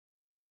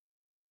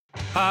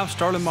Hi, I'm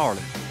Sterling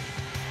Marlin.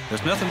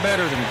 There's nothing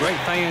better than great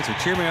fans who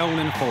cheer me on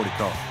in the 40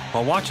 car.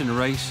 While watching the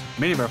race,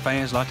 many of our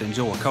fans like to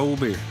enjoy a cold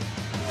beer.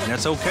 And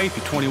that's okay if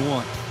you're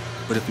 21,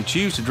 but if you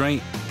choose to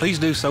drink, please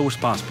do so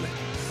responsibly.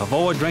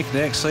 Avoid drinking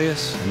to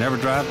excess and never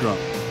drive drunk.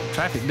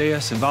 Traffic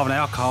deaths involving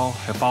alcohol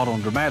have fallen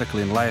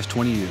dramatically in the last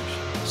 20 years.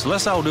 So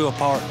let's all do our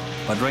part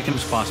by drinking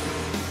responsibly.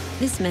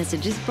 This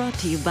message is brought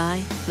to you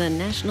by the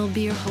National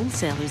Beer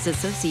Wholesalers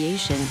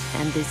Association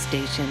and this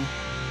station.